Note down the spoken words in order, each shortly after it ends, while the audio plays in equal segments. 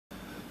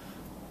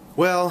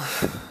Well,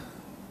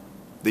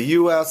 the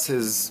U.S.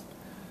 has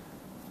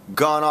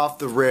gone off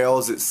the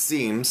rails, it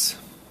seems,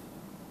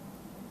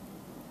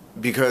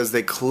 because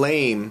they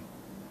claim,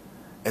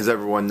 as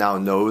everyone now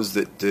knows,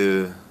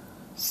 that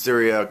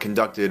Syria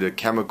conducted a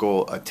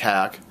chemical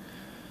attack.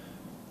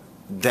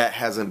 That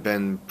hasn't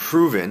been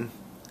proven,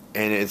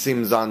 and it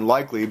seems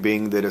unlikely,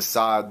 being that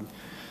Assad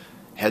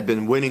had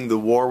been winning the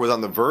war, was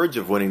on the verge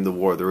of winning the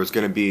war. There was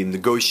going to be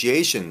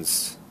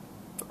negotiations,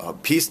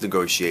 peace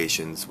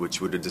negotiations, which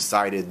would have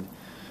decided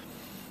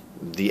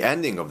the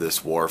ending of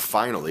this war,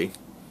 finally.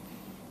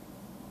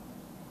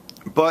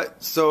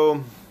 But,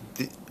 so,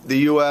 the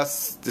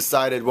U.S.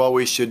 decided, well,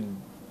 we should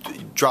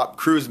drop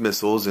cruise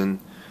missiles, and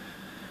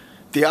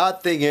the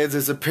odd thing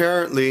is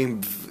apparently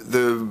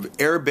the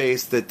air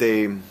base that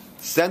they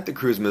sent the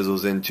cruise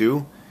missiles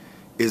into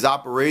is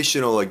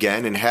operational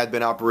again, and had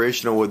been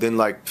operational within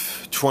like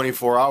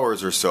 24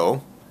 hours or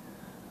so.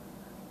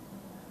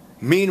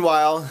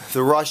 Meanwhile,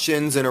 the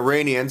Russians and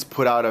Iranians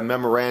put out a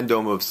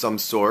memorandum of some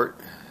sort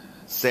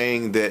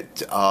saying that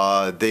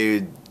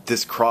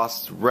this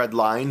crossed red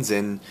lines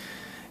and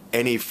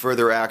any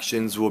further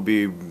actions will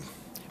be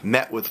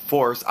met with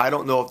force. I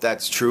don't know if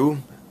that's true,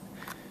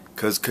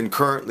 because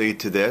concurrently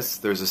to this,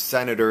 there's a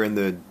senator in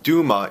the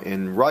Duma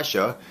in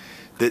Russia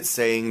that's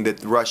saying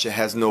that Russia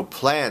has no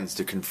plans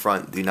to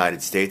confront the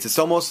United States. It's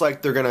almost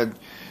like they're going to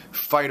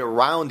fight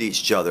around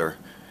each other,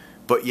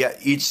 but yet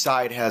each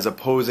side has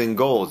opposing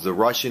goals. The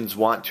Russians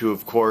want to,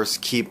 of course,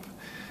 keep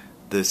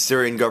the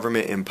Syrian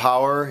government in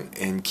power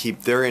and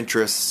keep their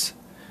interests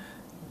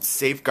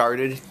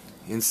safeguarded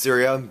in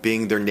Syria,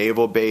 being their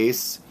naval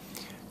base,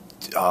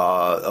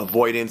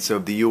 avoidance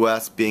of the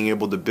U.S. being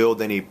able to build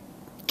any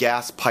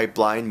gas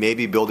pipeline,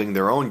 maybe building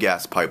their own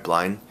gas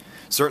pipeline.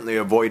 Certainly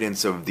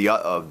avoidance of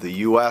the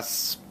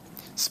U.S.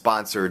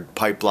 sponsored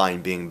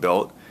pipeline being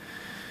built.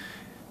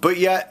 But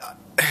yet,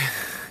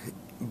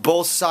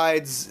 both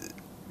sides,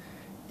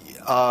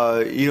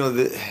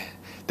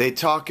 they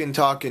talk and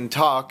talk and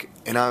talk,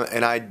 and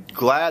I'm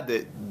glad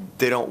that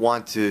they don't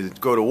want to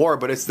go to war.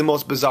 But it's the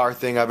most bizarre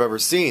thing I've ever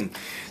seen,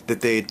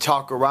 that they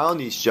talk around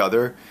each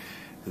other.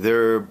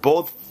 They're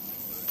both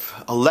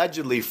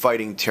allegedly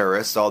fighting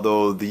terrorists,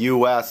 although the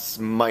U.S.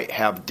 might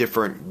have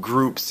different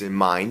groups in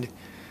mind.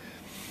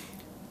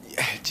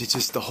 It's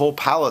just the whole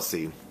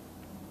policy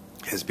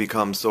has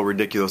become so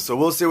ridiculous. So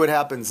we'll see what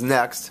happens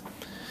next.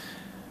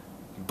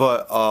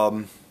 But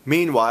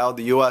meanwhile,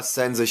 the U.S.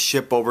 sends a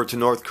ship over to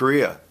North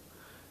Korea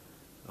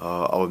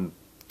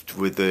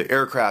with the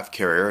aircraft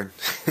carrier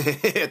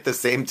at the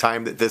same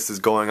time that this is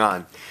going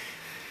on.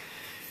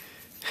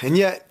 And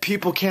yet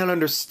people can't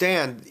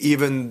understand,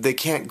 even they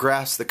can't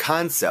grasp the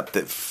concept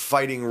that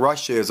fighting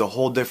Russia is a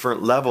whole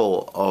different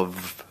level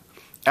of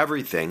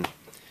everything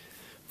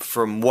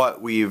from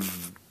what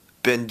we've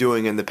been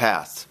doing in the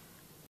past.